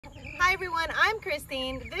Hi everyone, I'm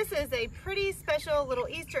Christine. This is a pretty special little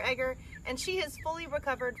Easter egger, and she has fully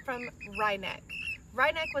recovered from wry neck. Wry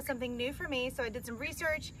neck was something new for me, so I did some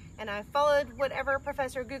research and I followed whatever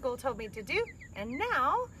Professor Google told me to do, and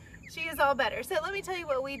now she is all better. So let me tell you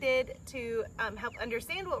what we did to help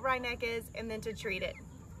understand what wry neck is and then to treat it.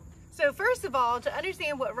 So first of all, to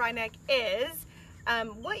understand what wry neck is,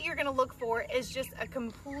 what you're going to look for is just a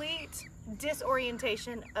complete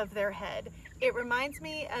disorientation of their head. It reminds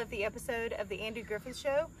me of the episode of the Andy Griffith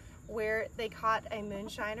Show where they caught a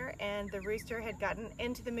moonshiner and the rooster had gotten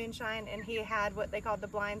into the moonshine and he had what they called the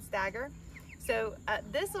blind stagger. So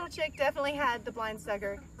this little chick definitely had the blind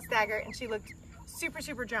stagger, and she looked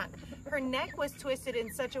super drunk. Her neck was twisted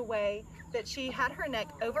in such a way that she had her neck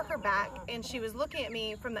over her back and she was looking at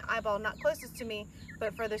me from the eyeball not closest to me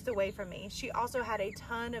but furthest away from me. She also had a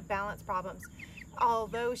ton of balance problems.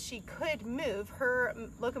 Although she could move, her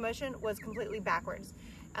locomotion was completely backwards,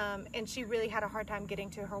 and she really had a hard time getting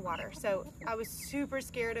to her water. So I was super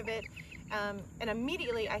scared of it, and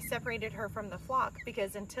immediately I separated her from the flock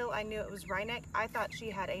because until I knew it was wry neck, I thought she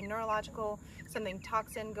had a neurological, something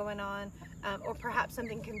toxin going on, or perhaps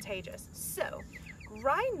something contagious. So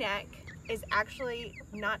wry neck is actually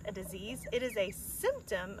not a disease. It is a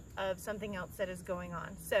symptom of something else that is going on.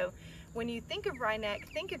 So when you think of wry neck,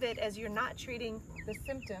 think of it as you're not treating the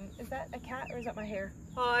symptom. Is that a cat or is that my hair?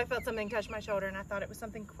 Oh, I felt something touch my shoulder and I thought it was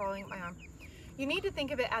something crawling up my arm. You need to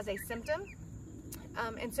think of it as a symptom.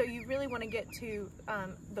 And so you really want to get to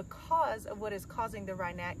the cause of what is causing the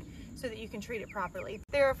wry neck so that you can treat it properly.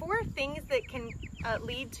 There are 4 things that can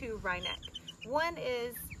lead to wry neck. One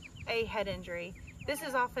is a head injury. This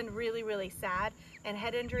is often really sad, and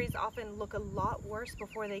head injuries often look a lot worse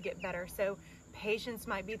before they get better. So patience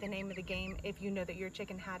might be the name of the game if you know that your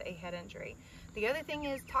chicken had a head injury. The other thing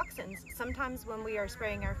is toxins. Sometimes when we are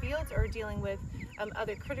spraying our fields or dealing with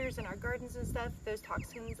other critters in our gardens and stuff, those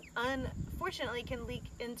toxins unfortunately can leak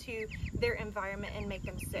into their environment and make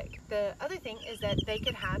them sick. The other thing is that they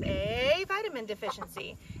could have a vitamin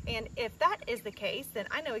deficiency. And if that is the case, then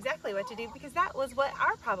I know exactly what to do because that was what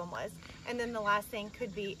our problem was. And then the last thing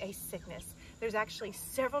could be a sickness. There's actually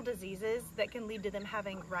several diseases that can lead to them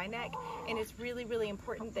having wry neck, and it's really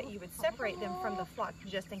important that you would separate them from the flock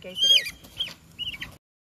just in case it is.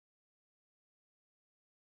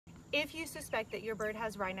 If you suspect that your bird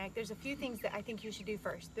has wry neck, there's a few things that I think you should do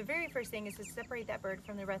first. The very first thing is to separate that bird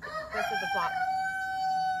from the rest of the flock.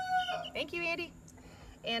 Thank you, Andy.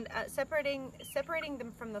 And separating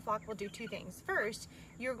them from the flock will do 2 things. First,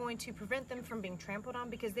 you're going to prevent them from being trampled on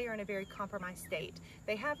because they are in a very compromised state.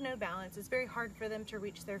 They have no balance. It's very hard for them to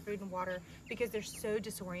reach their food and water because they're so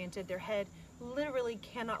disoriented. Their head literally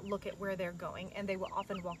cannot look at where they're going, and they will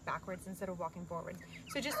often walk backwards instead of walking forward.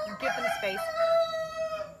 So just give them space.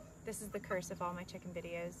 This is the curse of all my chicken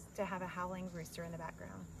videos, to have a howling rooster in the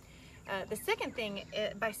background. The second thing,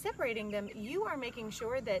 by separating them, you are making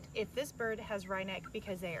sure that if this bird has wry neck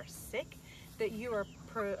because they are sick, that you are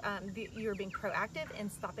being proactive in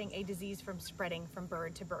stopping a disease from spreading from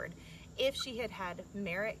bird to bird. If she had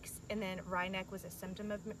Merrick's and then wry neck was a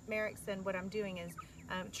symptom of Merrick's, then what I'm doing is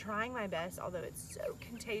trying my best, although it's so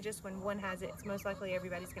contagious when one has it, it's most likely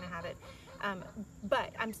everybody's going to have it.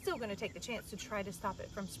 But I'm still going to take the chance to try to stop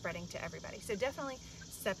it from spreading to everybody. So definitely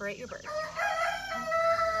separate your bird.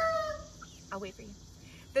 I'll wait for you.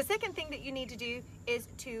 The second thing that you need to do is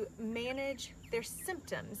to manage their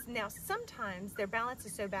symptoms. Now, sometimes their balance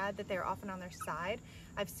is so bad that they're often on their side.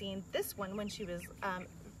 I've seen this one when she was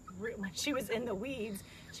in the weeds,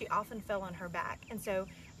 she often fell on her back. And so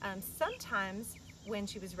sometimes when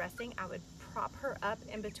she was resting, I would prop her up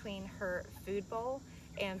in between her food bowl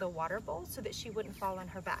and the water bowl so that she wouldn't fall on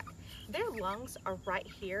her back. Their lungs are right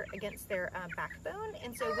here against their backbone,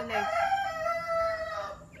 and so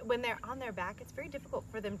when they're on their back, it's very difficult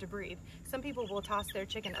for them to breathe. Some people will toss their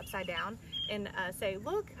chicken upside down and say,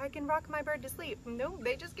 look, I can rock my bird to sleep. No,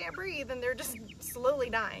 they just can't breathe and they're just slowly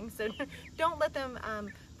dying. So don't let them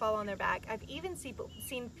fall on their back. I've even seen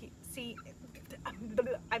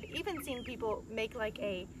people make like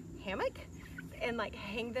a hammock and like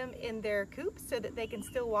hang them in their coop so that they can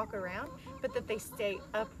still walk around, but that they stay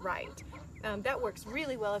upright. That works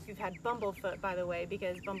really well if you've had bumblefoot, by the way,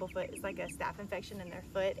 because bumblefoot is like a staph infection in their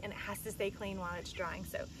foot and it has to stay clean while it's drying.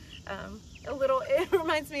 So it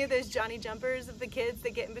reminds me of those Johnny jumpers of the kids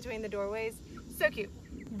that get in between the doorways. So cute.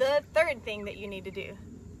 The third thing that you need to do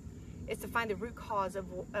is to find the root cause of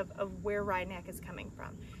where wry neck is coming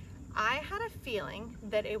from. I had a feeling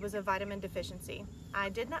that it was a vitamin deficiency. I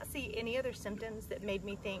did not see any other symptoms that made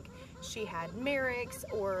me think she had Merrick's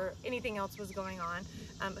or anything else was going on.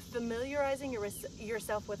 Familiarizing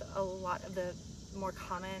yourself with a lot of the more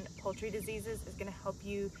common poultry diseases is going to help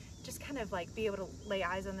you just kind of like be able to lay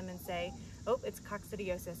eyes on them and say, oh, it's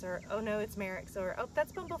coccidiosis, or oh no, it's Merrick's, or oh,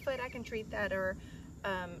 that's bumblefoot, I can treat that, or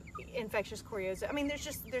infectious choriosis. I mean,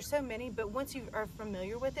 there's so many, but once you are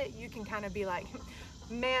familiar with it, you can kind of be like,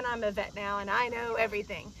 man, I'm a vet now and I know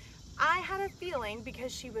everything. I had a feeling,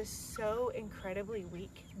 because she was so incredibly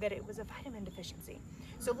weak, that it was a vitamin deficiency.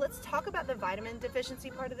 So let's talk about the vitamin deficiency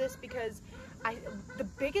part of this, because the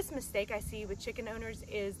biggest mistake I see with chicken owners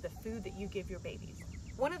is the food that you give your babies.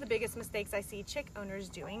 One of the biggest mistakes I see chick owners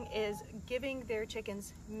doing is giving their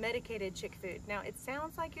chickens medicated chick food. Now, it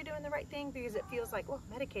sounds like you're doing the right thing because it feels like, well,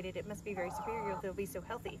 medicated, it must be very superior, they'll be so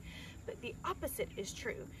healthy. But the opposite is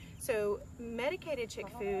true. So medicated chick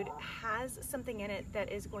food has something in it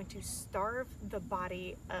that is going to starve the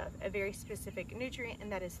body of a very specific nutrient,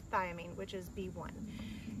 and that is thiamine, which is B1.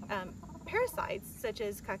 Parasites such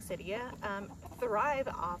as coccidia thrive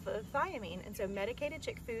off of thiamine, and so medicated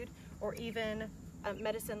chick food, or even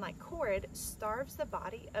medicine like cord, starves the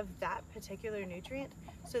body of that particular nutrient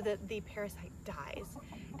so that the parasite dies.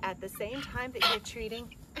 At the same time that you're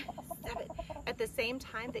treating, at the same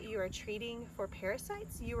time that you are treating for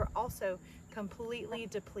parasites, you are also completely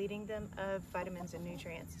depleting them of vitamins and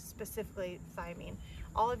nutrients, specifically thiamine.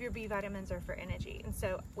 All of your B vitamins are for energy. And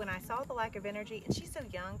so when I saw the lack of energy, and she's so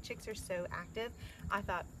young, chicks are so active, I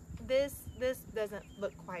thought, this doesn't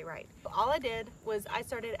look quite right. All I did was I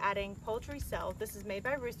started adding Poultry Cell, this is made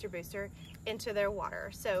by Rooster Booster, into their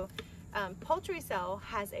water. So Poultry Cell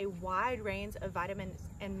has a wide range of vitamins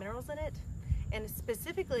and minerals in it, and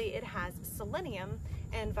specifically it has selenium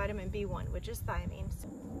and vitamin B1, which is thiamine. So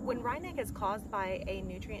when Ryeneck is caused by a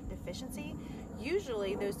nutrient deficiency,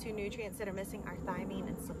 usually those two nutrients that are missing are thiamine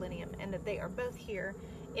and selenium, and that they are both here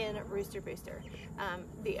in Rooster Booster.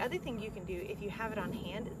 The other thing you can do, if you have it on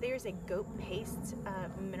hand, there's a goat paste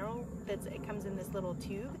mineral it comes in this little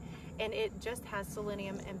tube, and it just has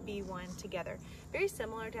selenium and B1 together. Very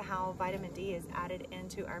similar to how vitamin D is added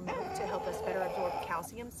into our milk to help us better absorb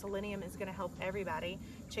calcium. Selenium is going to help everybody,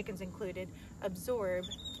 chickens included, absorb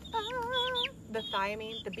the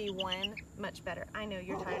thiamine, the B1, much better. I know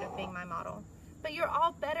you're tired of being my model, but you're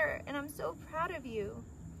all better, and I'm so proud of you.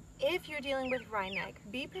 If you're dealing with Ryeneck,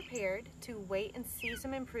 be prepared to wait and see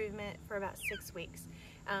some improvement for about 6 weeks.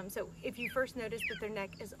 So if you first notice that their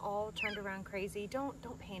neck is all turned around crazy, don't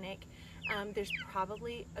panic. There's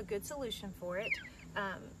probably a good solution for it.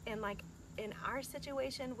 And like in our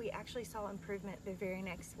situation, we actually saw improvement the very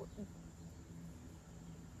next week.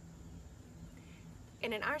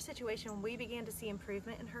 And in our situation, we began to see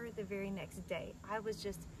improvement in her the very next day. I was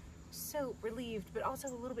just so relieved, but also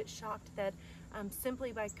a little bit shocked that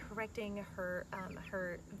simply by correcting her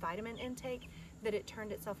vitamin intake, that it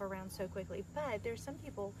turned itself around so quickly. But there's some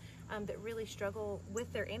people that really struggle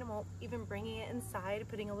with their animal, even bringing it inside,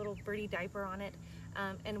 putting a little birdie diaper on it,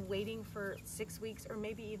 and waiting for 6 weeks or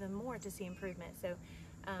maybe even more to see improvement. So,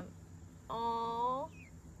 aww,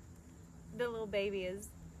 the little baby is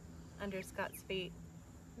under Scott's feet.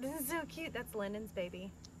 This is so cute. That's Lyndon's baby.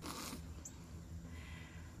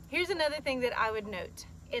 Here's another thing that I would note.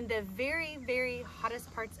 In the very, very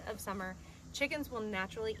hottest parts of summer, chickens will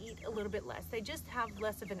naturally eat a little bit less. They just have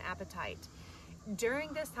less of an appetite.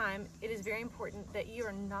 During this time, it is very important that you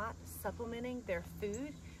are not supplementing their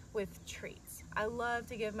food with treats. I love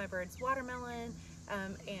to give my birds watermelon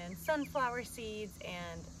and sunflower seeds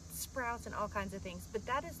and sprouts and all kinds of things, but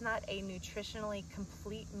that is not a nutritionally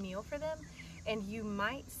complete meal for them. And you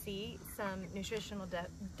might see some nutritional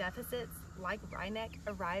deficits like Ryeneck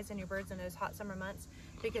arise in your birds in those hot summer months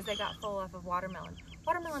because they got full off of watermelon.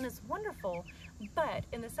 Watermelon is wonderful, but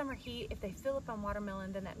in the summer heat, if they fill up on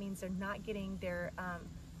watermelon, then that means they're not getting their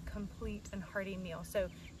complete and hearty meal. So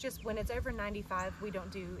just when it's over 95, we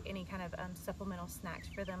don't do any kind of supplemental snacks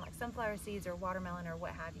for them like sunflower seeds or watermelon or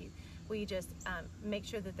what have you. We just make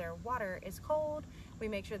sure that their water is cold. We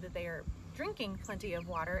make sure that they are drinking plenty of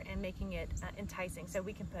water and making it enticing. So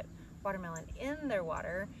we can put watermelon in their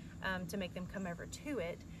water to make them come over to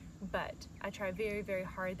it. But I try very, very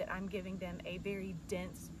hard that I'm giving them a very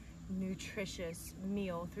dense, nutritious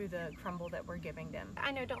meal through the crumble that we're giving them.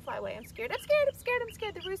 I know, don't fly away. I'm scared. I'm scared. I'm scared. I'm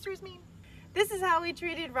scared. The rooster is mean. This is how we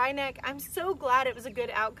treated Ryeneck. I'm so glad it was a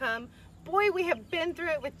good outcome. Boy, we have been through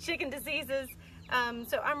it with chicken diseases.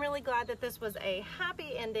 So I'm really glad that this was a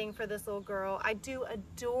happy ending for this little girl. I do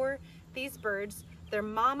adore these birds. Their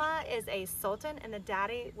mama is a sultan and the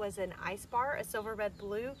daddy was an ice bar, a silver red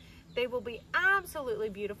blue. They will be absolutely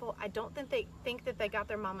beautiful. I don't think that they got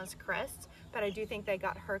their mama's crest, but I do think they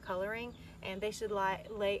got her coloring, and they should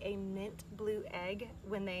lay a mint blue egg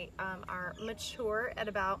when they are mature at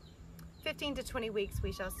about 15 to 20 weeks,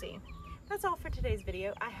 we shall see. That's all for today's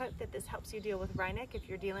video. I hope that this helps you deal with wry neck if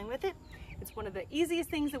you're dealing with it. It's one of the easiest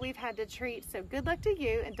things that we've had to treat, so good luck to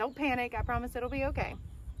you, and don't panic. I promise it'll be okay.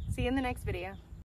 See you in the next video.